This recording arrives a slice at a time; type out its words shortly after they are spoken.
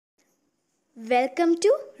Welcome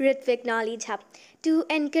to Ritvik Knowledge Hub. To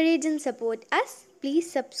encourage and support us,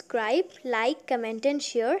 please subscribe, like, comment and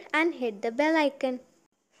share and hit the bell icon.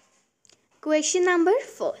 Question number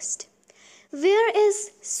first. Where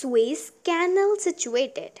is Suez Canal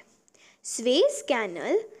situated? Suez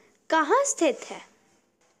Canal कहाँ स्थित है?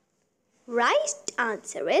 Right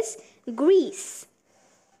answer is Greece.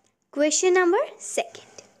 Question number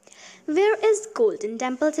second. Where is Golden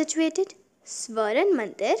Temple situated? स्वर्ण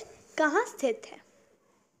मंदिर कहाँ स्थित है?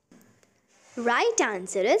 Right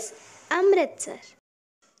answer is Amritsar.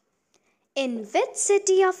 In which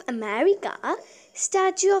city of America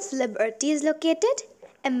Statue of Liberty is located?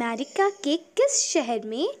 America के किस शहर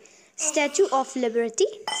में Statue of Liberty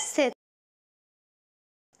स्थित?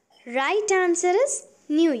 Right answer is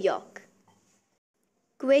New York.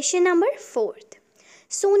 Question number 4.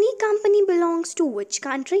 Sony company belongs to which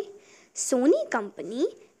country? Sony company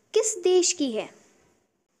किस देश की है?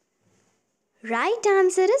 Right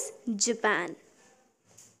answer is Japan.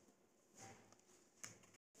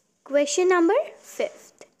 Question number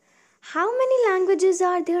 5. How many languages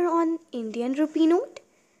are there on Indian rupee note?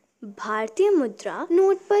 भारतीय मुद्रा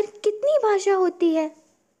note पर कितनी भाषा होती है?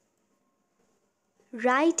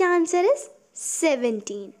 Right answer is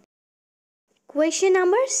 17. Question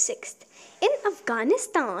number 6. In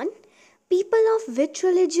Afghanistan, people of which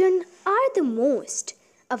religion are the most?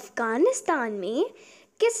 Afghanistan में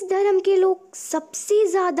किस धर्म के लोग सबसे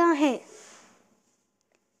ज़्यादा हैं?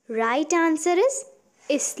 Right answer is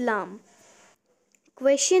Islam.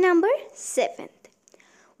 Question number 7.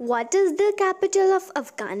 What is the capital of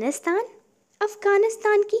Afghanistan?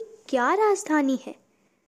 Afghanistan की क्या राजधानी है?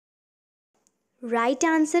 Right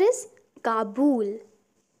answer is Kabul.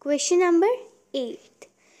 Question number 8.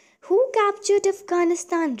 Who captured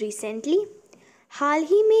Afghanistan recently? हाल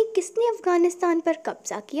ही में किसने अफगानिस्तान पर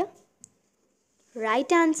कब्जा किया?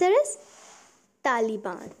 Right answer is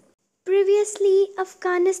Taliban. Previously,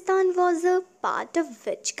 Afghanistan was a part of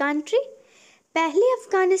which country? पहले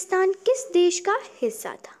अफगानिस्तान किस देश का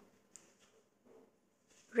हिस्सा था?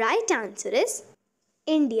 Right answer is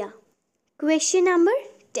India. Question number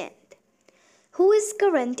 10. Who is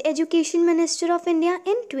current Education Minister of India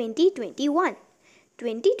in 2021?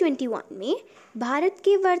 2021 में भारत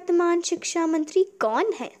के वर्तमान शिक्षा मंत्री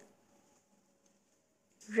कौन है?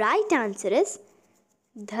 Right answer is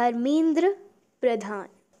Dharmendra Pradhan.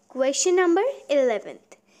 Question number 11.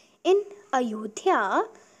 In Ayodhya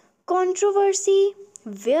controversy,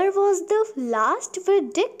 where was the last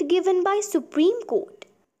verdict given by Supreme Court?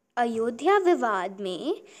 Ayodhya विवाद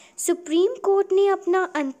में supreme court ने अपना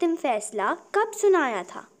अंतिम फैसला कब सुनाया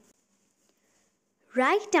था?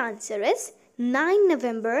 Right answer is 9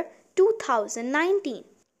 November 2019.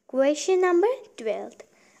 Question number 12.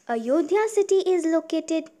 Ayodhya city is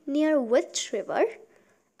located near which river?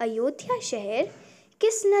 Ayodhya शहर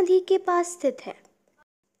किस नदी के पास स्थित है?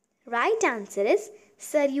 Right answer is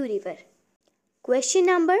Saryu River. Question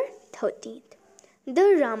number 13. The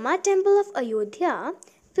Rama Temple of Ayodhya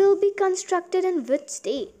will be constructed in which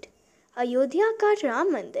state? Ayodhya का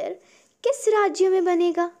राम मंदिर किस राज्य में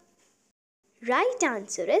बनेगा? Right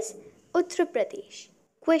answer is Uttar Pradesh.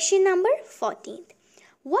 Question number 14.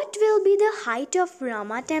 What will be the height of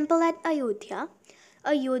Rama Temple at Ayodhya?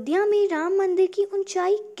 Ayodhya में राम मंदिर की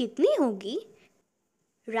ऊंचाई कितनी होगी?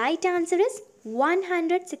 Right answer is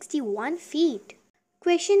 161 feet.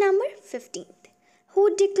 Question number 15. Who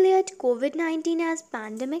declared COVID-19 as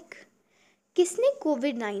pandemic? किसने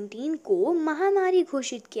COVID-19 को महामारी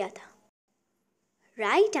घोषित किया था?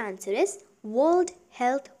 Right answer is World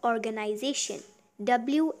Health Organization,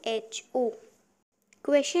 WHO.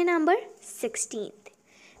 Question number 16.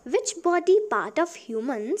 Which body part of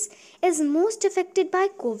humans is most affected by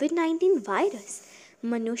COVID-19 virus?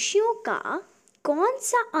 मनुष्यों का कौन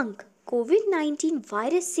सा अंग COVID-19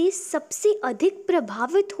 वायरस से सबसे अधिक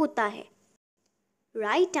प्रभावित होता है?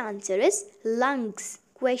 Right answer is lungs.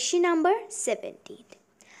 Question number 17.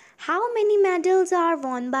 How many medals are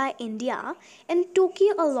won by India in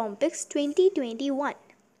Tokyo Olympics 2021?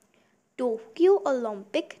 Tokyo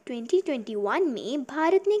Olympic 2021 में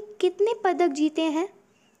भारत ने कितने पदक जीते हैं?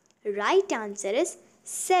 Right answer is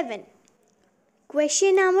 7.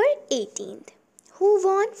 Question number 18. Who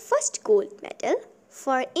won first gold medal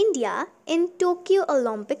for India in Tokyo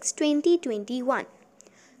Olympics 2021?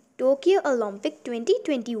 Tokyo Olympic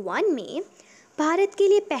 2021 में भारत के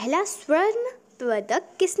लिए पहला स्वर्ण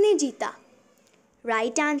पदक किसने जीता?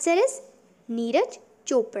 Right answer is Neeraj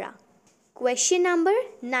Chopra. Question number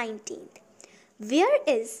 19. Where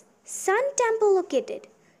is Sun Temple located?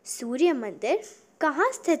 सूर्य मंदिर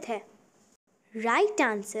कहाँ स्थित है? Right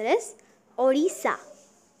answer is Odisha.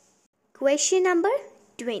 Question number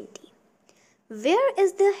 20. Where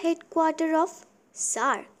is the headquarter of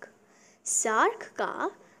SAARC? SAARC का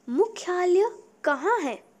मुख्यालय कहाँ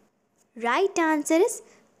है? Right answer is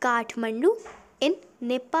Kathmandu in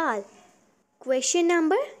Nepal. Question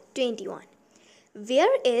number 21.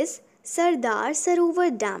 Where is Sardar Sarovar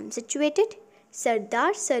Dam situated?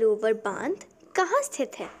 Sardar Sarovar बांध कहाँ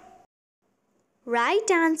स्थित है?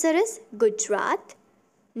 Right answer is Gujarat,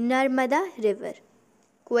 Narmada River.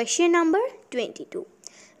 Question number 22.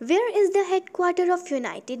 Where is the headquarter of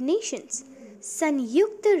United Nations?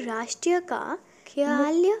 संयुक्त राष्ट्र का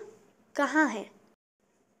मुख्यालय कहाँ है?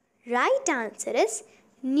 Right answer is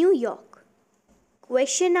New York.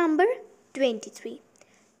 Question number 23.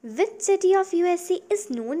 Which city of USA is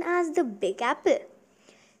known as the Big Apple?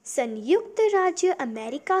 संयुक्त राज्य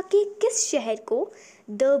America के किस शहर को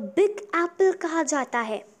द बिग एप्पल कहा जाता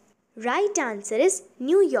है? Right answer is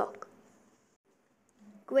New York.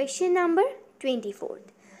 Question number 24.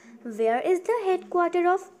 Where is the headquarter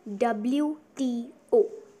of WTO?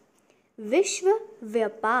 विश्व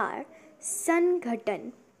व्यापार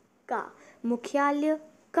संगठन का मुख्यालय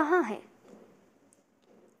कहाँ है?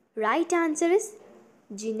 Right answer is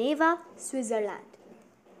Geneva, Switzerland.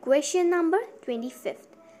 Question number 25.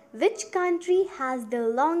 Which country has the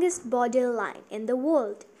longest border line in the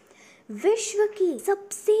world? विश्व की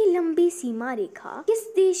सबसे लंबी सीमा रेखा किस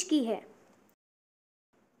देश की है?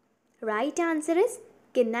 Right answer is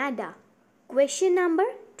Canada. Question number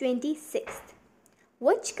 26.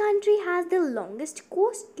 Which country has the longest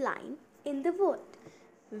coastline in the world?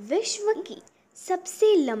 विश्व की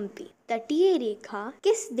सबसे लंबी तटीय रेखा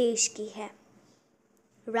किस देश की है?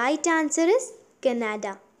 Right answer is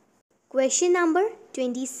Canada. Question number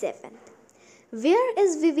 27. Where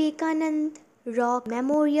is Vivekanand Rock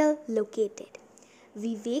Memorial located?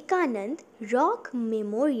 Vivekananda rock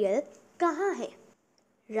memorial कहाँ है?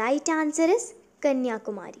 Right answer is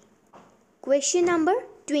Kanyakumari. Question number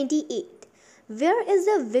 28. Where is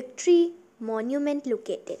the Victory Monument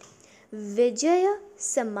located? विजय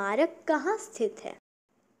स्मारक कहाँ स्थित है?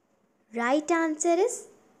 Right answer is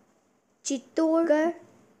Chittorgarh,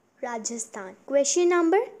 Rajasthan. Question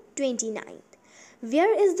number 29.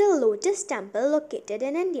 Where is the Lotus Temple located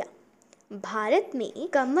in India? Bharat में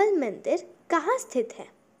कमल मंदिर कहाँ स्थित है?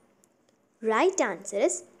 Right answer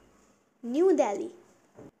is New Delhi.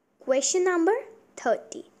 Question number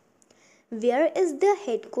 30. Where is the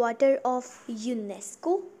headquarter of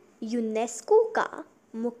UNESCO? UNESCO का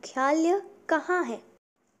मुख्यालय कहाँ है?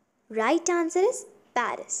 Right answer is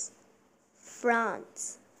Paris,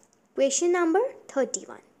 France. Question number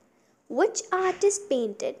 31. Which artist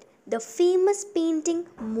painted the famous painting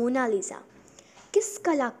Mona Lisa? किस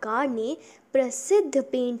कलाकार ने प्रसिद्ध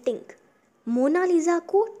पेंटिंग मोनालिसा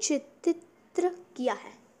को चित्रित किया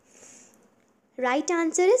है? Right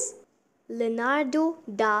answer is Leonardo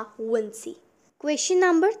da Vinci. Question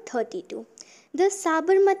number 32. The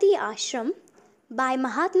Sabarmati Ashram by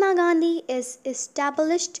Mahatma Gandhi is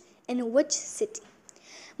established in which city?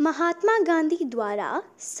 Mahatma Gandhi द्वारा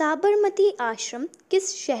साबरमती आश्रम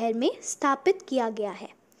किस शहर में स्थापित किया गया है?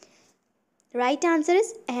 Right answer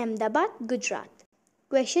is Ahmedabad, Gujarat.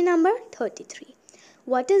 Question number 33.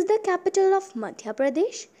 What is the capital of Madhya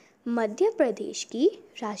Pradesh? Madhya Pradesh की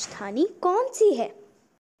राजधानी कौन सी है?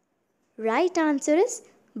 Right answer is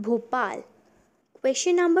Bhopal.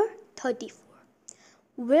 Question number 34.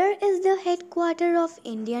 Where is the headquarter of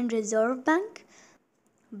Indian reserve bank?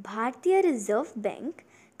 भारतीय रिजर्व बैंक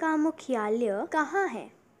का मुख्यालय कहाँ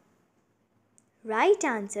है? Right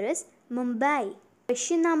answer is Mumbai.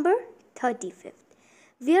 Question number 35.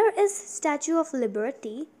 Where is statue of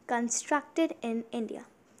liberty constructed in India?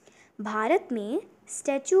 Bharat में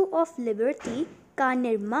स्टैचू ऑफ लिबर्टी का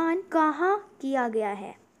निर्माण कहाँ किया गया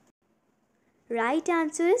है? Right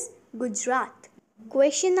answer is Gujarat.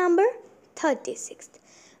 Question number 36.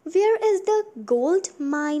 Where is the gold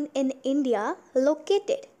mine in India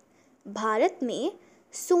located? Bharat में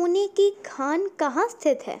सोने की खान कहाँ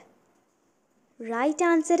स्थित है? Right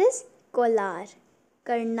answer is Kolar,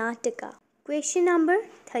 Karnataka. Question number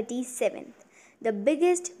 37. The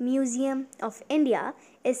biggest museum of India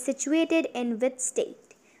is situated in which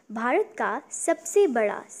state? Bharat का सबसे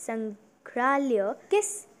बड़ा संग्रहालय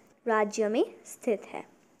किस राज्य में स्थित है?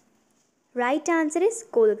 Right answer is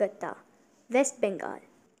Kolkata, waste Bengal.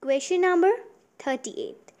 Question number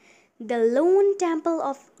 38. The loan temple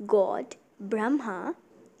of God Brahma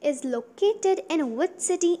is located in which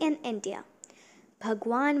city in India?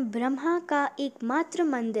 भगवान ब्रह्मा का एकमात्र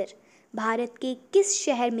मंदिर भारत के किस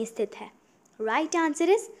शहर में स्थित है? Right answer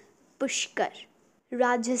is Pushkar,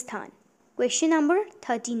 Rajasthan. Question number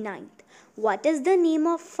 39. What is the name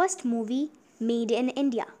of first movie made in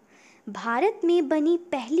India? Bharat में बनी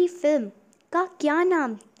पहली फिल्म का क्या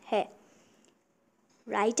नाम है?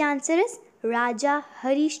 Right answer is Raja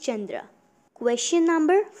Harishchandra. Question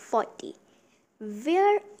number 40.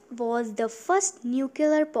 Where was the first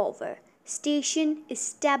nuclear power station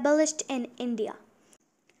established in India?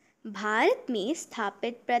 Bharat में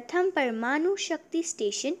स्थापित प्रथम परमाणु शक्ति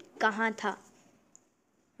स्टेशन कहाँ था?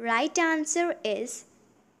 Right answer is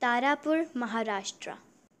Tarapur, Maharashtra.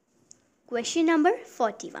 Question number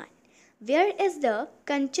 41. Where is the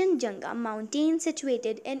Kanchenjunga mountain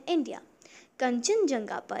situated in India?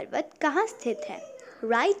 Kanchenjunga पर्वत कहाँ स्थित है?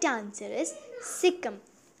 Right answer is Sikkim.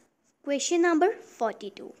 Question number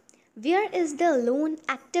 42. Where is the lone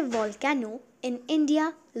active volcano in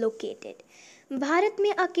India located? Bharat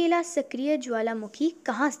में अकेला सक्रिय ज्वालामुखी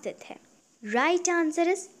कहाँ स्थित है? Right answer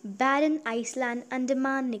is baron Iceland,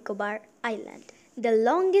 Andaman Nicobar island. The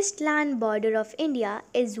longest land border of India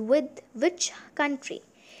is with which country?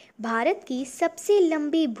 Bharat की सबसे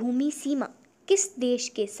लंबी भूमि सीमा किस देश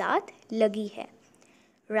के साथ लगी है?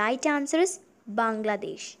 Right answer is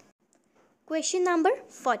Bangladesh. Question number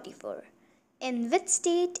 44. In which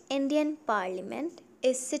state Indian parliament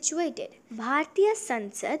is situated? भारतीय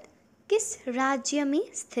संसद किस राज्य में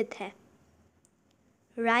स्थित है?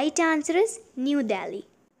 Right answer is new Delhi.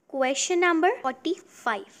 Question number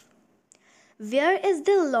 45. Where is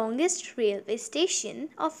the longest railway station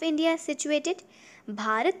of India situated?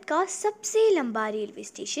 Bharat का सबसे लंबा रेलवे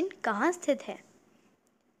स्टेशन कहाँ स्थित है?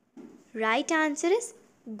 Right answer is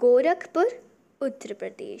Gorakhpur, Uttar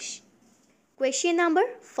Pradesh. Question number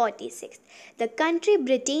 46. The country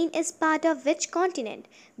Britain is part of which continent?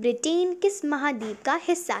 Britain किस महाद्वीप का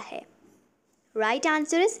हिस्सा है? Right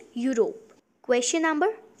answer is Europe. Question number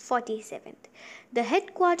 47. The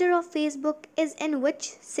headquarter of Facebook is in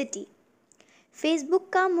which city?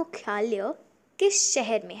 Facebook का मुख्यालय किस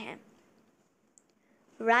शहर में है?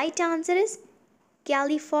 Right answer is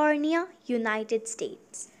California, United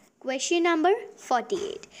States. Question number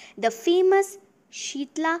 48. The famous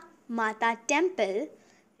Shitla माता temple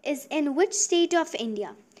is in which state of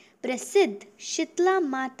India? प्रसिद्ध शीतला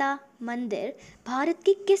माता मंदिर भारत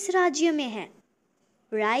के किस राज्य में है?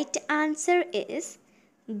 Right answer is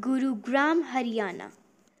Gurugram, Haryana.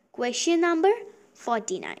 Question number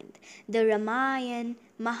 49. The Ramayan,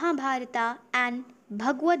 Mahabharata and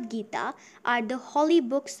Bhagavad Gita are the holy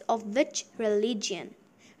books of which religion?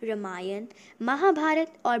 Ramayan,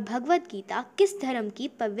 Mahabharat और भगवद गीता किस धर्म की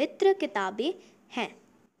पवित्र किताबें हैं?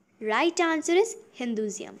 Right answer is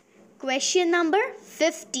Hinduism. Question number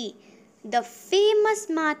 50. The famous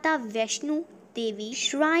Mata Vaishnu Devi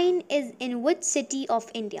shrine is in which city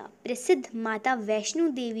of India? प्रसिद्ध माता वैष्णो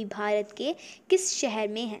देवी भारत के किस शहर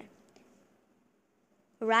में है?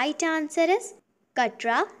 Right answer is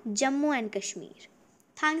Katra, Jammu and Kashmir.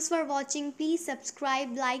 Thanks for watching. Please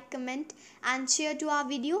subscribe, like, comment and share to our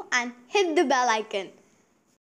video and hit the bell icon.